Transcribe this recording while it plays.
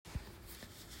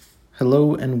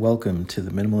Hello and welcome to the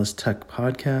Minimalist Tech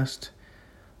Podcast.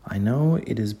 I know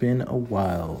it has been a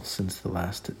while since the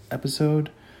last episode,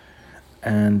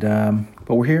 but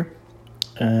we're here,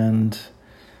 and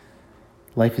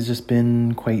life has just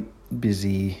been quite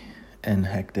busy and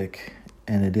hectic,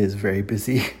 and it is very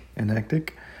busy and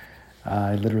hectic.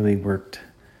 I literally worked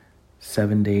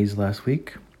 7 days last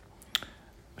week,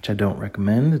 which I don't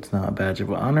recommend. It's not a badge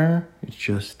of honor. It's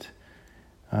just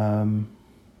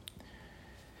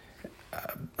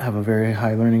have a very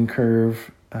high learning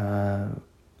curve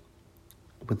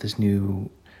with this new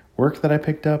work that I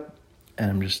picked up,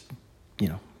 and I'm just,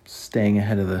 staying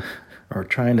ahead of or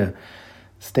trying to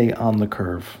stay on the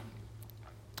curve.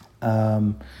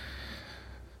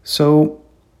 So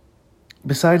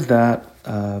besides that,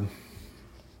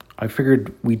 I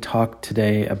figured we'd talk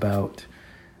today about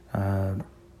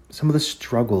some of the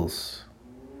struggles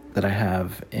that I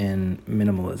have in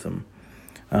minimalism.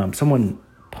 Someone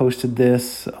posted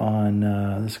this on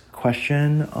this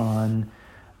question on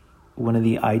one of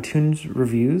the iTunes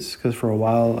reviews, because for a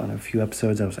while on a few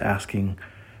episodes I was asking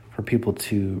for people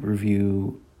to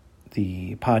review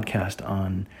the podcast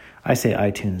on, I say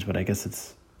iTunes, but I guess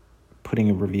it's putting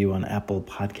a review on Apple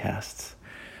Podcasts,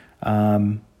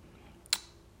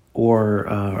 or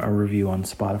a review on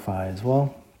Spotify as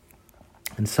well.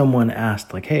 And someone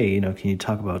asked, hey, can you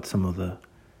talk about some of the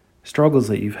struggles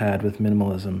that you've had with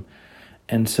minimalism?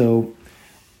 And so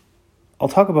I'll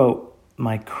talk about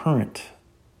my current,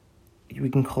 we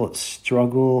can call it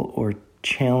struggle or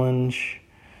challenge.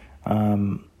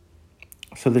 So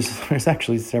there's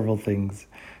actually several things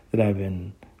that I've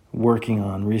been working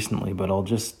on recently, but I'll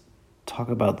just talk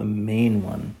about the main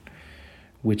one,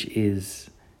 which is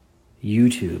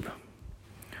YouTube.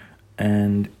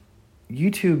 And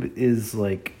YouTube is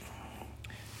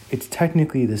it's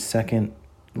technically the second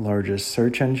largest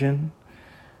search engine.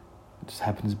 It just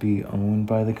happens to be owned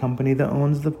by the company that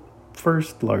owns the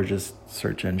first largest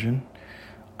search engine.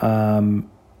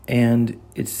 And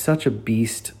it's such a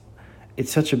beast.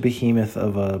 It's such a behemoth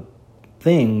of a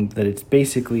thing that it's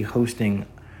basically hosting,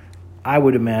 I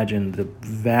would imagine, the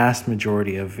vast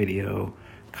majority of video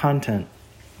content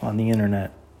on the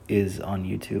internet is on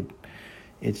YouTube.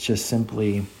 It's just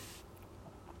simply,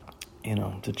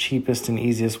 the cheapest and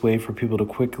easiest way for people to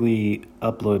quickly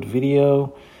upload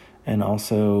video, and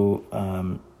also,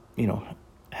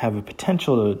 have a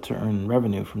potential to earn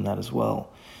revenue from that as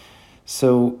well.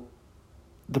 So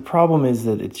the problem is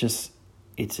that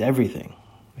it's everything.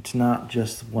 It's not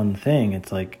just one thing.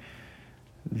 It's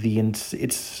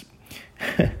it's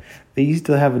they used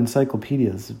to have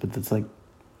encyclopedias, but it's it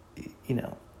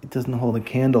doesn't hold a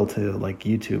candle to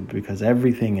YouTube, because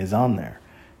everything is on there.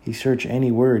 You search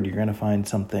any word, you're going to find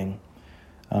something,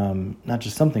 not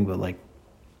just something, but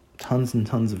tons and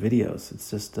tons of videos.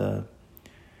 It's just,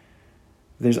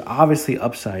 there's obviously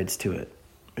upsides to it.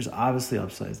 There's obviously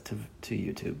upsides to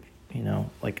YouTube,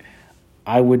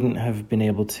 I wouldn't have been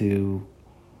able to,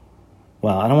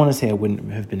 I don't want to say I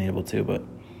wouldn't have been able to, but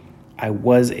I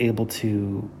was able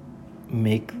to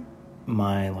make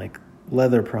my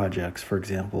leather projects, for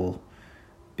example,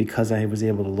 because I was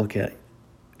able to look at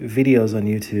videos on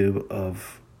YouTube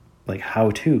of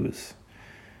how-tos.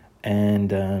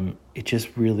 And it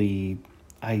just really,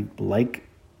 I like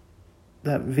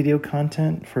that video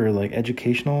content for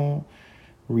educational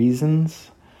reasons.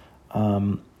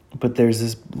 But there's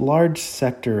this large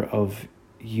sector of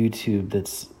YouTube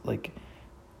that's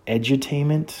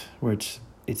edutainment, where it's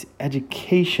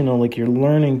educational, you're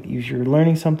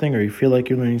learning something, or you feel like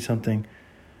you're learning something,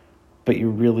 but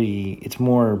it's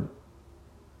more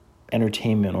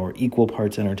entertainment, or equal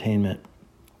parts entertainment.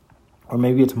 Or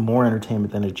maybe it's more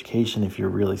entertainment than education if you're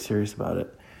really serious about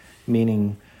it.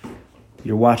 Meaning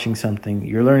you're watching something,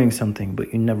 you're learning something,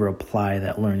 but you never apply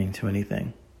that learning to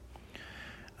anything.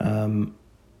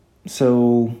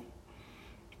 So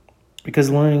because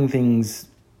learning things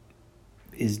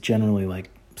is generally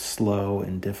slow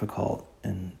and difficult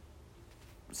and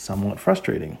somewhat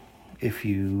frustrating if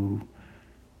you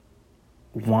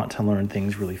want to learn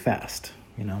things really fast,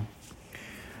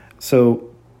 So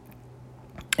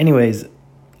anyways,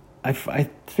 I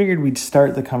figured we'd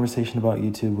start the conversation about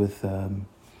YouTube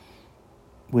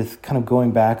with kind of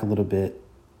going back a little bit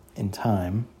in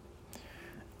time.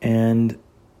 And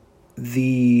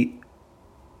the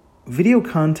video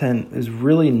content is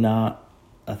really not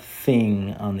a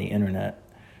thing on the internet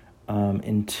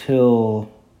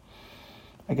until,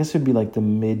 I guess it'd be the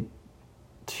mid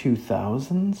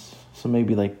 2000s. So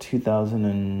maybe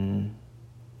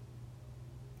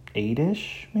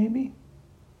 2008-ish, maybe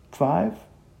 5,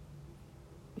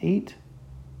 8,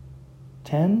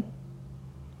 10.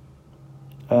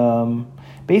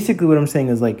 basically what I'm saying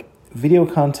is like video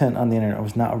content on the internet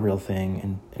was not a real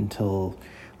thing until,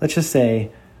 let's just say,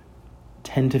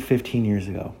 10 to 15 years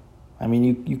ago. I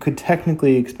mean, you could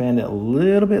technically expand it a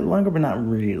little bit longer, but not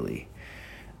really.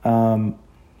 You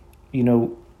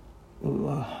know,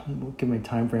 get my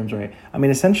time frames right. I mean,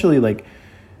 essentially, like,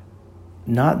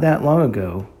 not that long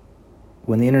ago,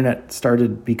 when the internet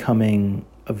started becoming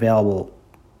available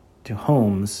to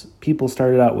homes, people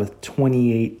started out with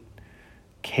 28K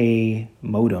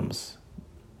modems,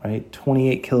 right?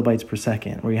 28 kilobytes per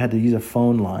second, where you had to use a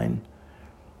phone line.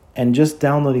 And just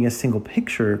downloading a single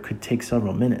picture could take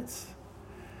several minutes.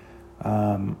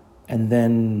 And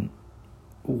then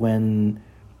when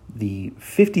the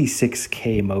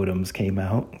 56K modems came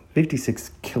out,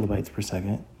 56 kilobytes per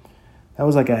second, that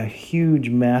was like a huge,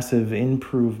 massive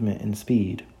improvement in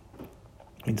speed.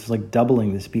 It's like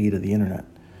doubling the speed of the internet.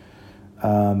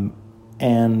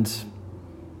 And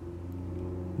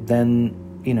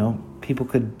then, you know, people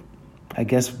could, I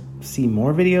guess, see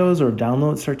more videos or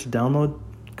start to download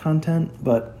content,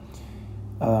 but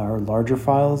or larger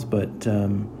files. But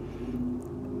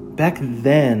back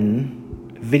then,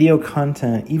 video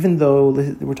content, even though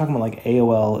we're talking about like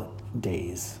AOL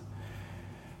days,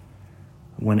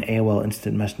 when AOL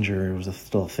Instant Messenger was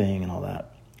still a thing and all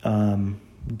that,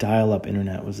 dial-up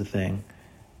internet was a thing.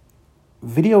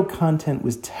 Video content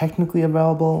was technically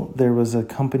available. There was a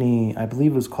company, I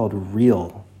believe it was called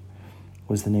Reel,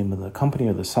 was the name of the company,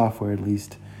 or the software at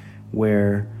least,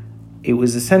 where it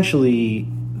was essentially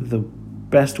the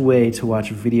best way to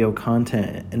watch video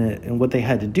content. And what they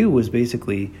had to do was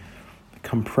basically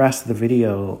compress the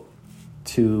video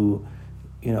to,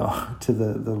 you know, to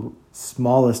the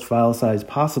smallest file size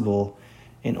possible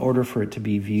in order for it to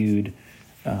be viewed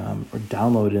or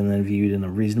downloaded and then viewed in a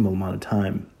reasonable amount of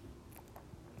time.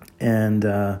 And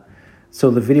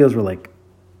so the videos were like,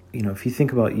 you know, if you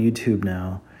think about YouTube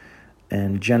now,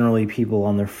 and generally people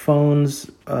on their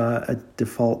phones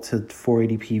default to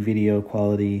 480p video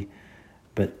quality,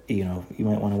 but, you know, you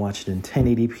might want to watch it in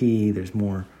 1080p. There's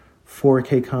more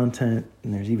 4K content,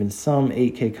 and there's even some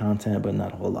 8K content, but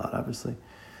not a whole lot, obviously.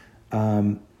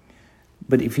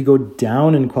 But if you go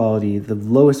down in quality, the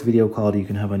lowest video quality you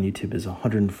can have on YouTube is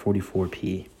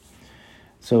 144p.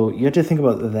 So you have to think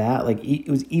about that. Like, it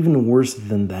was even worse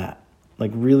than that.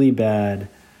 Like, really bad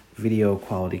video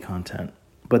quality content.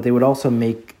 But they would also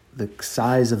make the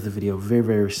size of the video very,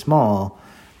 very small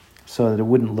so that it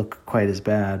wouldn't look quite as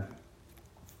bad.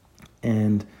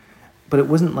 But it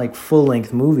wasn't like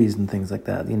full-length movies and things like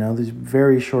that. You know, these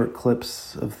very short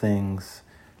clips of things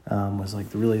was like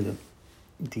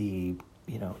the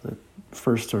you know, the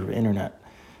first sort of internet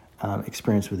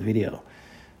experience with video.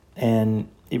 And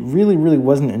it really, really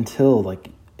wasn't until like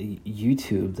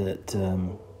YouTube that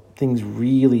things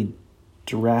really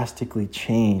drastically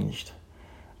changed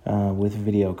with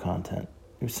video content.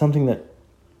 It was something that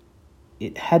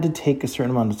it had to take a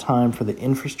certain amount of time for the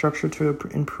infrastructure to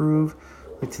improve,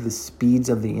 like to the speeds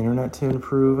of the internet to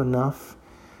improve enough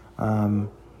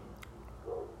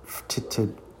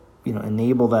to you know,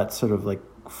 enable that sort of like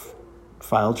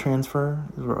file transfer.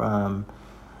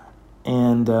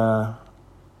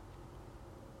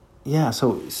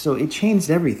 So it changed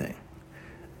everything.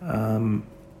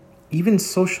 Even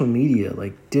social media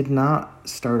did not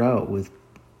start out with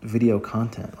video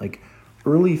content. Like,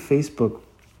 early Facebook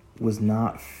was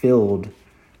not filled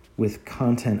with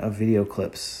content of video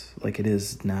clips like it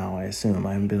is now, I assume.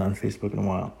 I haven't been on Facebook in a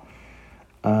while.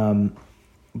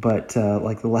 But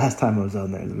the last time I was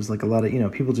on there was like a lot of,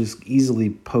 people just easily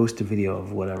post a video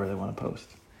of whatever they want to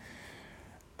post.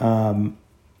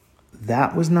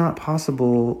 That was not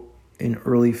possible in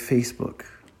early Facebook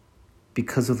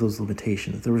because of those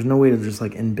limitations. There was no way to just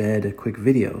embed a quick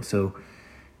video. So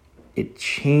it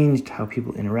changed how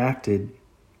people interacted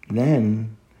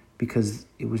then, because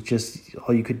it was just,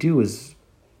 all you could do was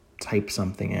type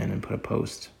something in and put a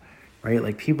post, right?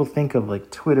 Like, people think of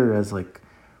Twitter as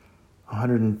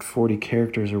 140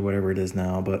 characters or whatever it is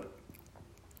now, but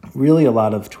really a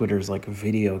lot of Twitter is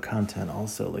video content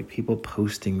also, people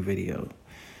posting video.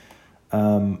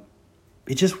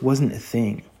 It just wasn't a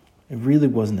thing. It really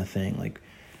wasn't a thing.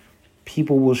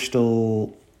 People were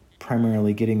still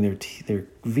primarily getting their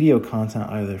video content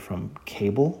either from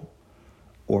cable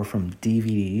or from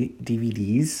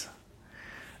DVDs.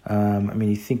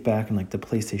 You think back in the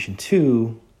PlayStation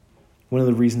 2, one of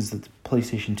the reasons that the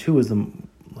PlayStation 2 was one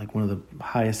of the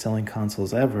highest selling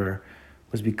consoles ever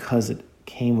was because it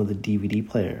came with a DVD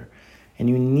player. And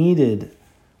you needed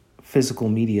physical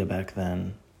media back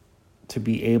then to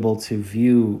be able to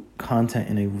view content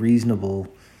in a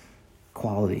reasonable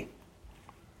quality,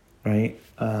 right?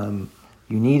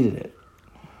 You needed it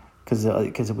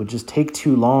because it would just take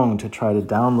too long to try to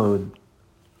download,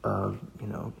 a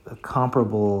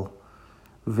comparable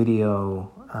video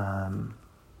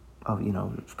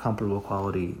of comparable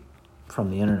quality from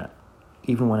the internet,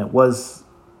 even when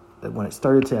it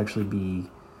started to actually be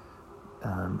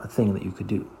a thing that you could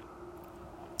do.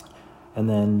 And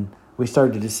then we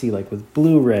started to see, like with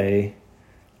Blu-ray,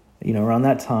 around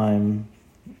that time.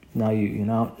 Now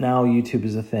now YouTube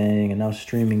is a thing, and now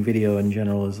streaming video in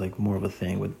general is like more of a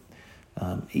thing. With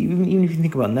even if you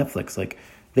think about Netflix, like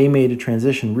they made a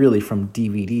transition really from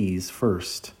DVDs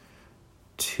first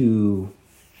to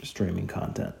streaming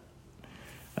content.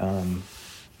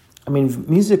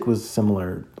 Music was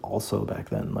similar also back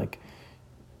then. Like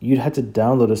you'd had to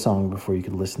download a song before you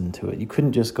could listen to it. You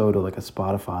couldn't just go to like a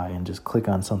Spotify and just click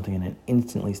on something and it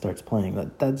instantly starts playing.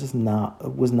 That just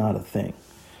was not a thing.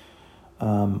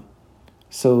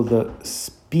 So the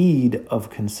speed of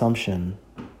consumption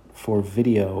for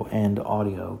video and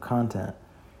audio content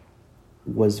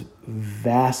was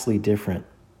vastly different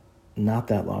not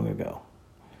that long ago.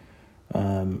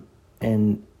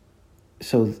 And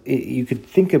so you could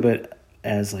think of it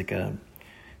as like the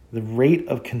rate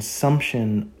of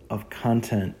consumption of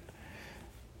content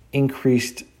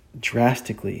increased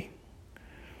drastically,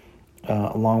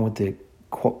 along with the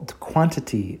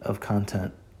quantity of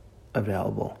content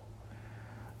available.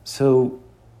 So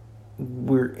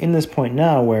we're in this point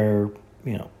now where,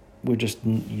 we're just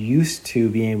used to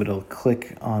being able to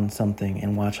click on something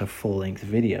and watch a full-length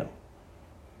video,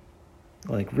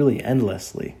 like really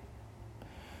endlessly.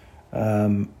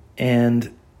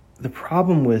 And the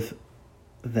problem with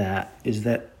that is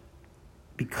that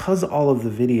because all of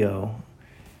the video,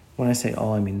 when I say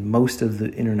all, I mean most of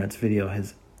the internet's video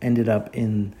has ended up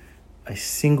in a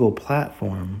single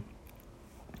platform,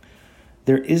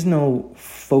 there is no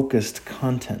focused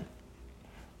content.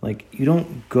 Like you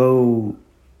don't go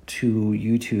to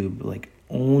YouTube like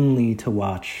only to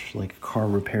watch like car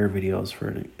repair videos,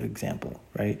 for example,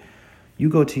 right? You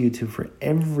go to YouTube for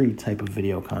every type of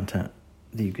video content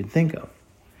that you could think of.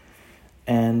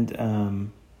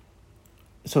 And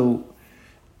so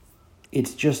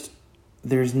it's just,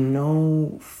 there's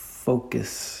no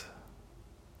focus,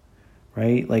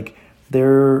 right? Like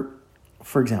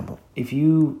for example, if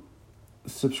you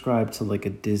subscribe to like a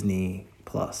Disney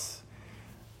Plus,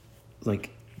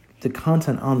 like the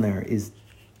content on there is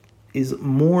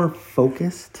more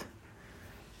focused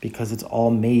because it's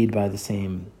all made by the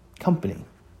same company.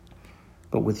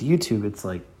 But with YouTube, it's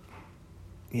like,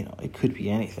 it could be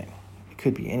anything. It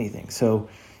could be anything. So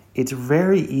it's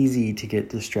very easy to get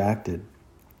distracted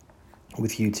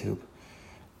with YouTube.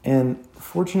 And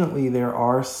fortunately, there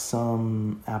are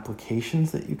some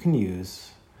applications that you can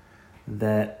use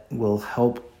that will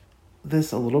help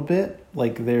this a little bit.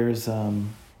 Like there's an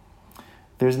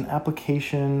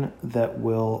application that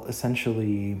will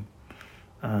essentially,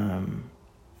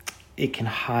 it can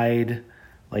hide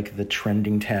like the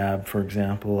trending tab, for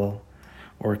example,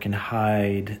 or it can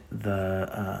hide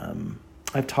the,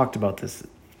 I've talked about this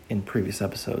in previous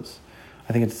episodes.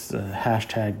 I think it's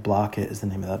hashtag block it is the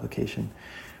name of the application,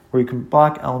 where you can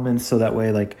block elements so that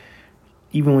way, like,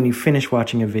 even when you finish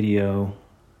watching a video,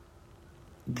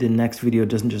 the next video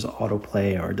doesn't just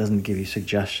autoplay or it doesn't give you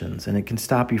suggestions, and it can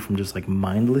stop you from just like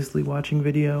mindlessly watching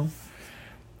video.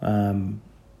 When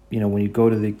you go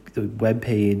to the web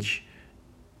page,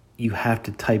 you have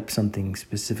to type something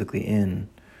specifically in.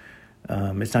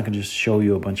 It's not going to just show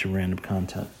you a bunch of random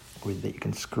content that you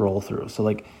can scroll through. So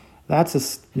like that's a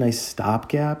nice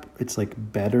stopgap. It's like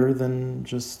better than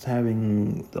just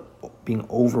being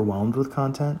overwhelmed with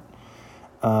content.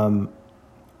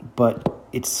 But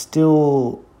it's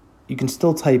still, you can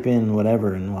still type in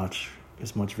whatever and watch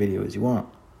as much video as you want,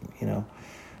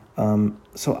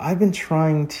 So I've been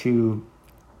trying to,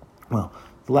 the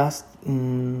last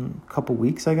couple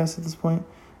weeks, I guess at this point,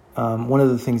 one of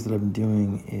the things that I've been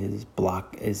doing is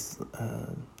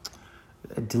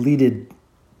deleted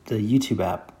the YouTube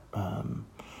app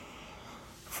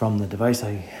from the device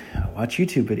I watch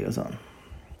YouTube videos on.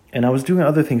 And I was doing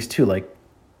other things too, like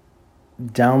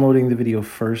downloading the video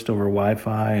first over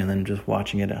Wi-Fi and then just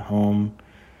watching it at home,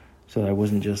 so that I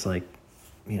wasn't just like,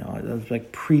 I was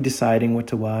like pre-deciding what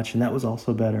to watch, and that was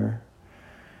also better.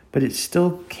 But it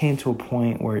still came to a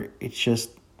point where it's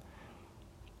just,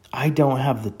 I don't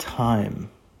have the time.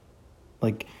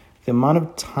 Like the amount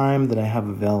of time that I have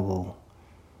available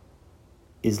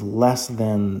is less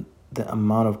than the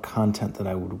amount of content that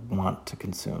I would want to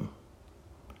consume,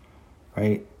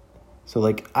 right? So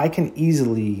like I can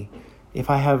easily, if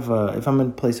I'm in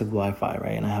a place of Wi-Fi,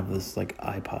 right, and I have this like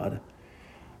iPod,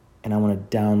 and I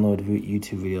want to download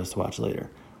YouTube videos to watch later,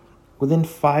 within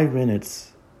 5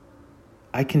 minutes,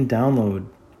 I can download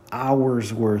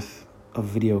hours worth of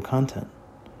video content.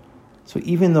 So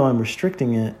even though I'm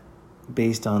restricting it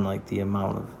based on like the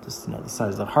amount of just, the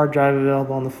size of the hard drive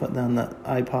available on the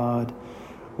iPod,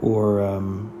 or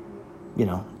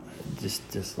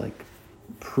just like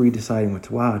pre-deciding what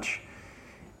to watch,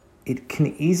 it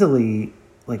can easily,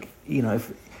 like,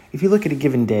 if you look at a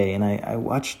given day, and I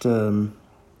watched who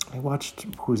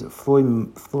was it,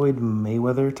 Floyd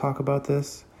Mayweather talk about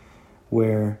this,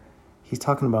 where he's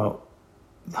talking about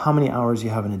how many hours you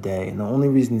have in a day, and the only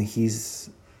reason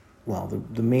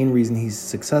the main reason he's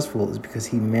successful is because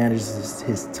he manages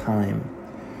his time.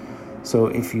 So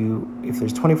if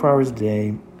there's 24 hours a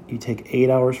day, you take 8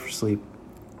 hours for sleep,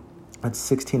 that's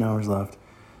 16 hours left.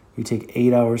 You take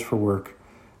 8 hours for work,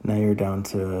 now you're down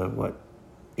to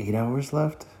 8 hours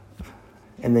left?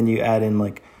 And then you add in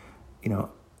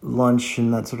lunch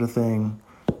and that sort of thing.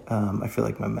 I feel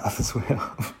like my math is way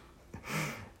off.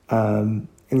 And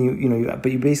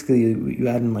but you basically you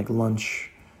add in like lunch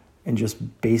and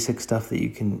just basic stuff that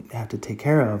you can have to take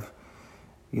care of,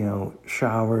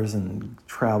 showers and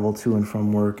travel to and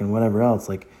from work and whatever else.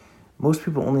 Like, most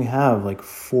people only have like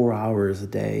 4 hours a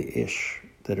day ish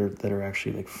that are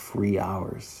actually like free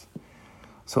hours.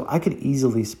 So I could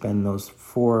easily spend those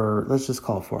let's just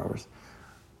call it 4 hours.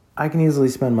 I can easily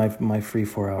spend my free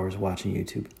 4 hours watching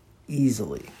YouTube.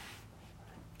 Easily,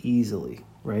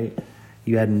 right?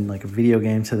 You add in like a video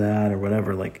game to that or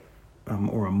whatever, like,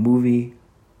 or a movie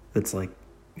that's like,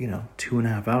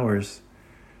 2.5 hours.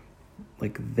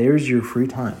 Like, there's your free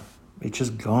time. It's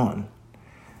just gone.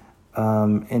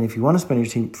 And if you want to spend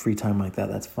your free time like that,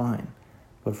 that's fine.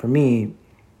 But for me,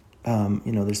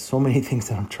 there's so many things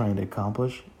that I'm trying to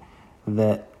accomplish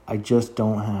that I just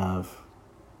don't have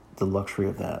the luxury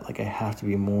of that. Like, I have to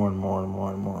be more and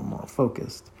more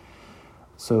focused.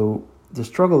 So the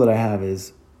struggle that I have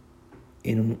is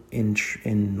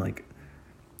in like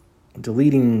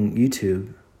deleting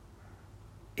YouTube.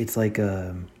 It's like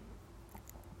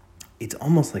it's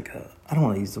almost like I don't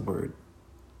want to use the word.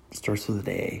 It starts with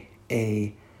an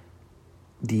A,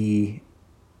 D,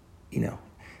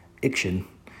 iction.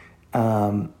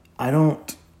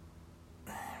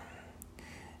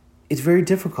 It's very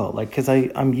difficult, like, because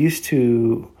I used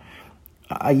to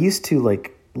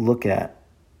like look at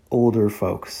older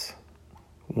folks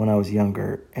when I was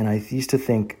younger, and I used to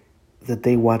think that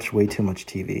they watched way too much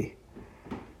TV.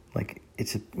 Like,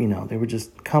 it's, they would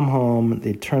just come home,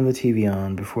 they'd turn the TV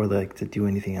on before they like to do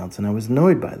anything else, and I was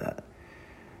annoyed by that.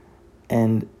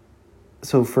 And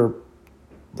so for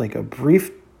like a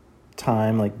brief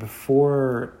time, like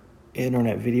before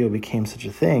internet video became such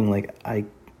a thing, like I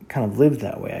kind of lived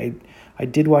that way. I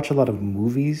did watch a lot of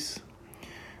movies,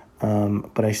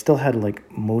 but I still had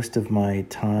like most of my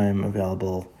time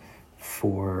available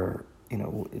for,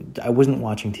 I wasn't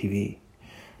watching TV.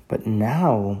 But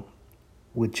now,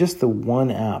 with just the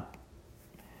one app,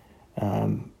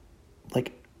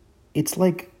 it's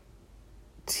like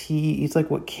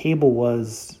what cable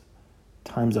was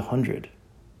times 100,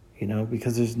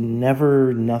 because there's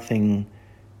never nothing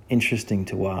interesting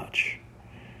to watch.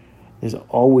 There's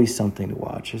always something to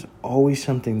watch. There's always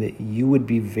something that you would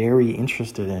be very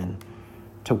interested in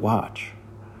to watch.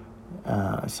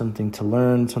 Something to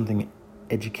learn, something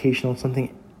educational,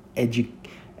 something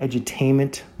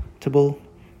edutainmentable.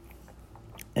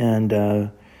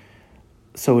 And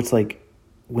so it's like,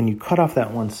 when you cut off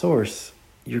that one source,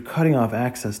 you're cutting off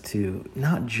access to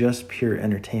not just pure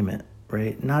entertainment,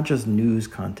 right? Not just news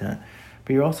content,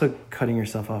 but you're also cutting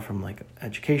yourself off from like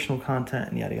educational content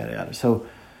and yada, yada, yada. So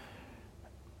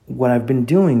what I've been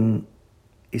doing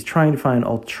is trying to find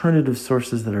alternative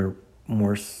sources that are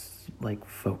more like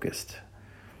focused.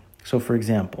 So for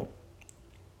example,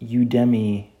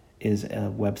 Udemy is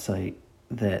a website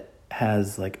that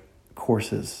has like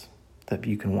courses that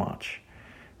you can watch,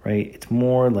 right? It's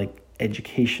more like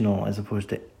educational as opposed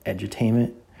to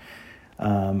edutainment.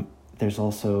 There's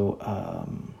also,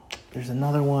 there's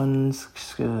another one,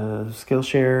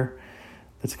 Skillshare,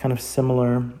 that's kind of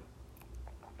similar.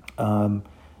 And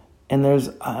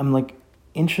I'm like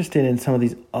interested in some of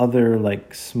these other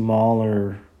like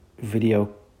smaller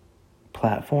video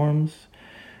platforms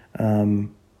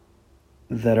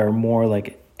that are more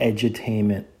like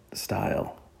edutainment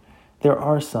style. There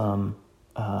are some,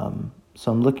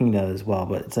 so I'm looking at it as well,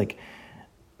 but it's like,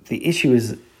 the issue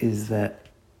is that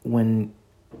when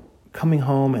coming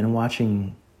home and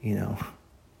watching,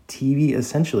 TV,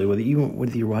 essentially, whether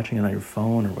you're watching it on your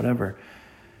phone or whatever,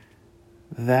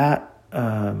 that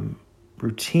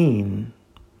routine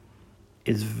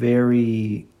is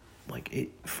very,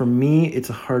 for me, it's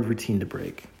a hard routine to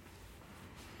break.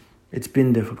 It's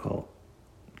been difficult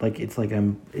Like it's like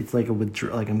I'm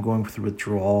going through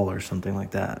withdrawal or something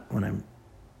like that when I'm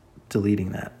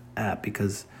deleting that app,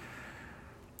 because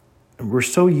we're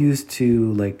so used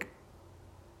to like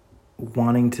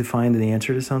wanting to find the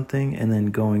answer to something and then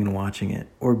going and watching it,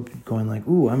 or going like,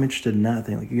 ooh, I'm interested in that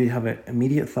thing. Like you have an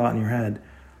immediate thought in your head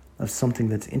of something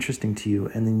that's interesting to you,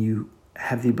 and then you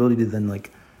have the ability to then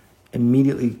like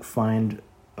immediately find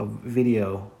a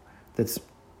video that's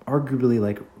arguably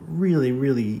like really,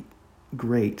 really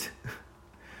great,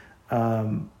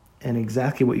 and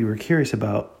exactly what you were curious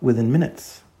about within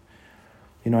minutes.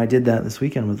 I did that this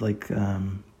weekend with like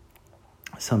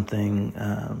something,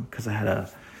 because I had a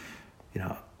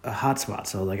hotspot.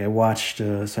 So like I watched,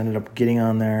 so I ended up getting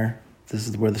on there. This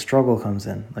is where the struggle comes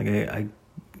in. Like I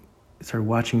started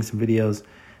watching some videos,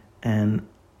 and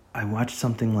I watched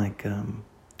something like,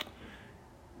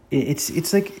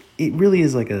 it's like, it really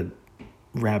is like a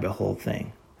rabbit hole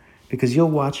thing, because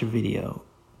you'll watch a video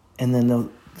and then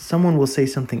someone will say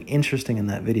something interesting in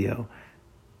that video,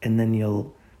 and then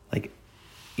you'll like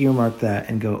earmark that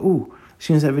and go, ooh, as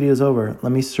soon as that video's over,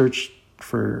 let me search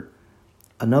for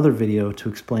another video to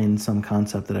explain some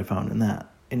concept that I found in that.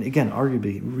 And again,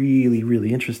 arguably really,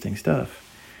 really interesting stuff.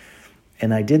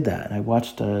 And I did that. And I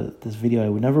watched this video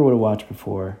I never would have watched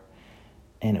before.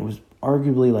 And it was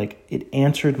arguably like, it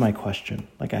answered my question.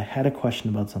 Like I had a question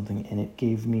about something and it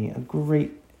gave me a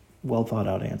great, well thought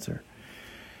out answer.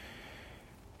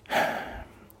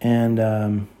 And,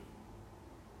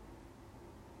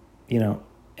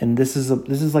 and this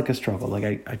is like a struggle.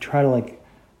 Like I try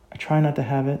not to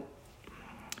have it.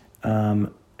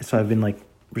 So I've been like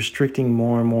restricting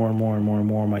more and more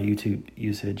my YouTube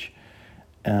usage,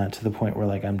 to the point where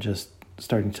like I'm just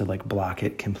starting to like block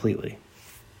it completely.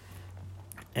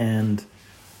 And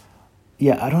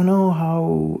yeah, I don't know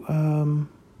how,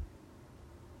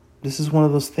 this is one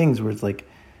of those things where it's like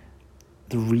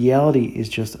the reality is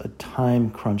just a time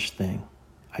crunch thing.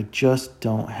 I just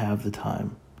don't have the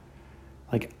time.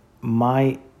 Like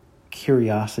my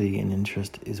curiosity and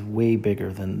interest is way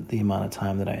bigger than the amount of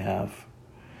time that I have.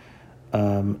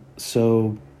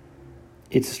 So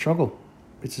it's a struggle.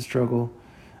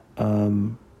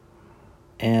 And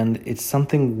it's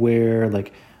something where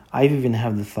like I've even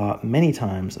had the thought many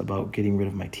times about getting rid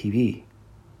of my TV,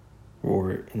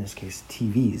 or in this case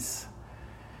TVs,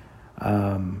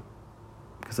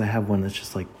 because I have one that's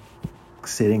just like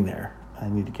sitting there I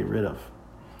need to get rid of.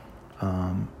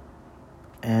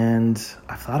 And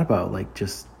I've thought about like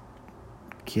just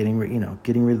getting rid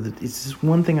of it. It's just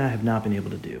one thing I have not been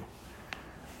able to do.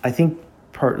 I think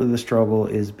part of the struggle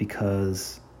is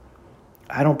because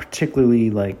I don't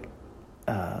particularly like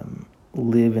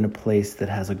live in a place that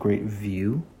has a great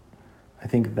view. I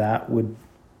think that would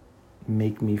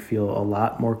make me feel a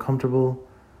lot more comfortable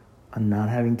on not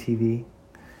having TV.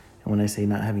 And when I say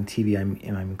not having TV, I'm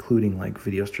including like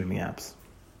video streaming apps.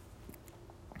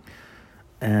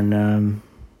 And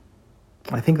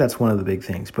I think that's one of the big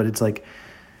things. But it's like,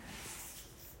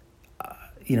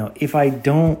 if I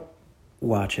don't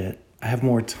watch it, I have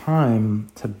more time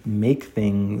to make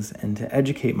things and to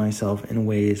educate myself in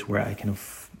ways where I can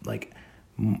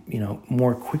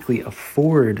more quickly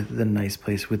afford the nice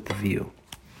place with the view.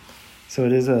 So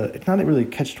it's not really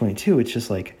catch-22. It's just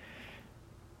like,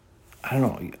 I don't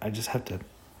know. I just have to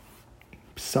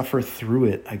suffer through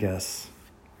it, I guess,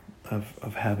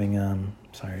 of having,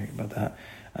 sorry about that.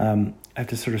 I have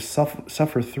to sort of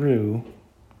suffer through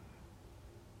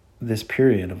this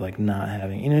period of like not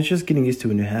having, it's just getting used to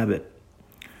a new habit.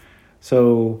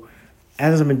 So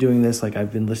as I've been doing this, like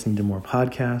I've been listening to more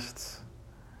podcasts,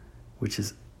 which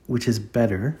is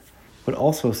better, but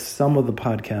also some of the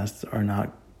podcasts are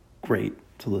not great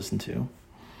to listen to,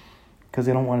 because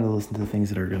I don't want to listen to things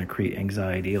that are going to create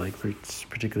anxiety, like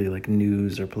particularly like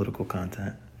news or political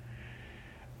content.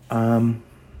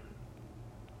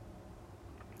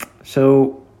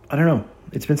 So I don't know.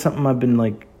 It's been something I've been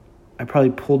like, I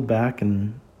probably pulled back,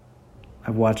 and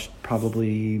I've watched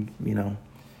probably,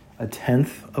 a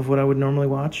tenth of what I would normally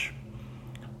watch.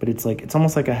 But it's like, it's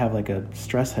almost like I have like a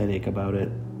stress headache about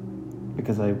it,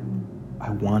 because I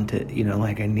want it,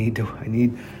 like I need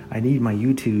my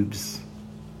YouTubes.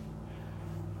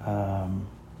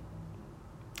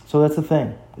 So that's the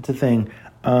thing. It's a thing.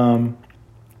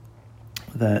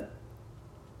 That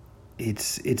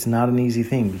it's not an easy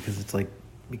thing, because it's like,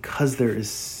 because there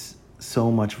is so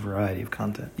much variety of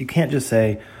content. You can't just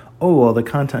say, oh, well, the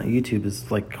content on YouTube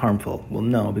is like harmful. Well,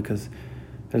 no, because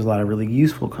there's a lot of really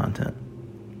useful content.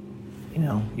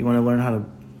 You want to learn how to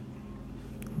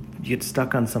get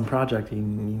stuck on some project, you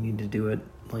need to do it.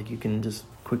 Like, you can just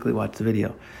quickly watch the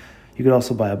video. You could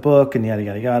also buy a book and yada,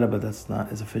 yada, yada, but that's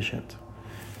not as efficient.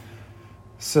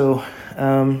 So,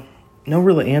 no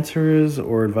real answers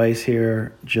or advice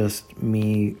here, just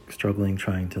me struggling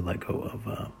trying to let go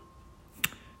of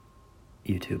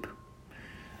YouTube.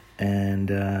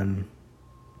 And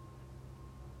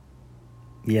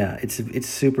yeah, it's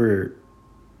super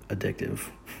addictive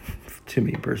to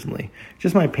me personally.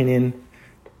 Just my opinion,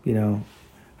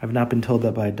 I've not been told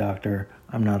that by a doctor.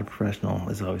 I'm not a professional,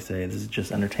 as I always say. This is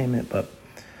just entertainment, but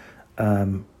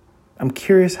I'm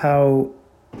curious how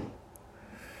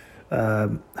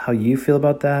you feel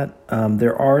about that.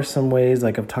 There are some ways,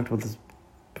 like I've talked about this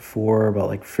before, about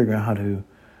like figuring out how to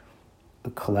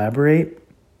collaborate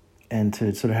and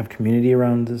to sort of have community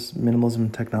around this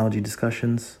minimalism technology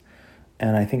discussions.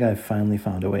 And I think I've finally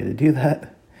found a way to do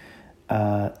that,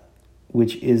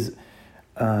 which is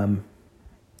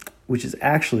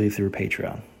actually through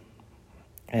Patreon.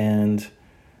 And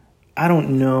I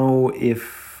don't know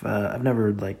if I've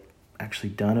never actually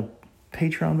done a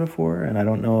Patreon before, and I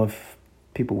don't know if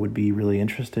people would be really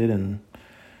interested in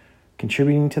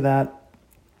contributing to that.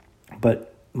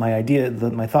 But my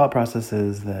thought process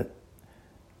is that,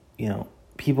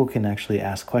 people can actually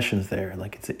ask questions there.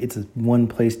 Like it's a one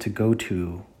place to go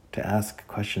to ask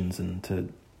questions and to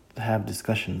have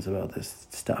discussions about this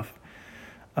stuff.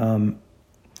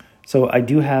 So I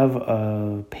do have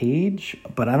a page,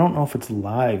 but I don't know if it's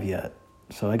live yet.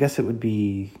 So I guess it would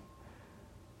be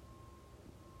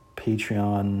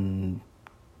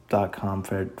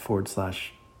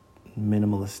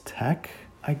patreon.com/minimalist tech.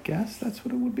 I guess that's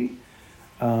what it would be.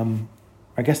 I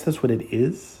guess that's what it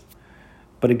is.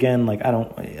 But again, I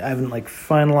haven't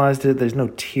finalized it. There's no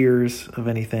tiers of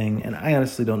anything. And I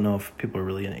honestly don't know if people are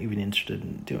really even interested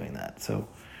in doing that. So,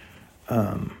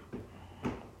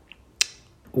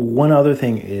 one other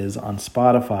thing is on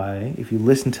Spotify, if you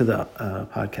listen to the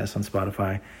podcast on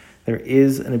Spotify, there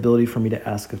is an ability for me to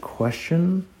ask a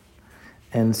question.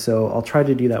 And so I'll try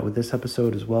to do that with this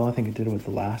episode as well. I think I did it with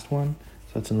the last one.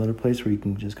 So that's another place where you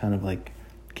can just kind of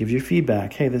give your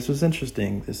feedback. Hey, this was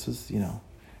interesting. This was,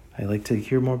 I'd like to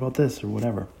hear more about this or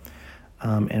whatever.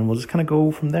 And we'll just kind of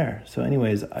go from there. So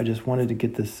anyways, I just wanted to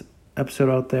get this episode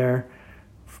out there.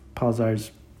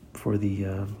 Apologize for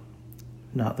the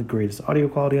not the greatest audio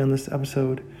quality on this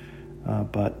episode.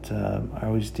 But I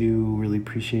always do really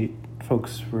appreciate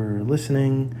folks for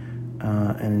listening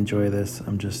and enjoy this.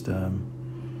 I'm just,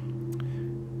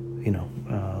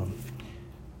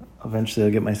 eventually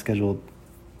I'll get my schedule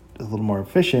a little more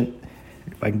efficient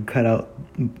if I can cut out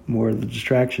more of the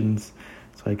distractions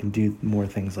so I can do more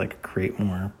things like create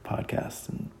more podcasts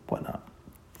and whatnot.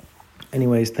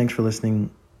 Anyways, thanks for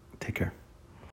listening. Take care.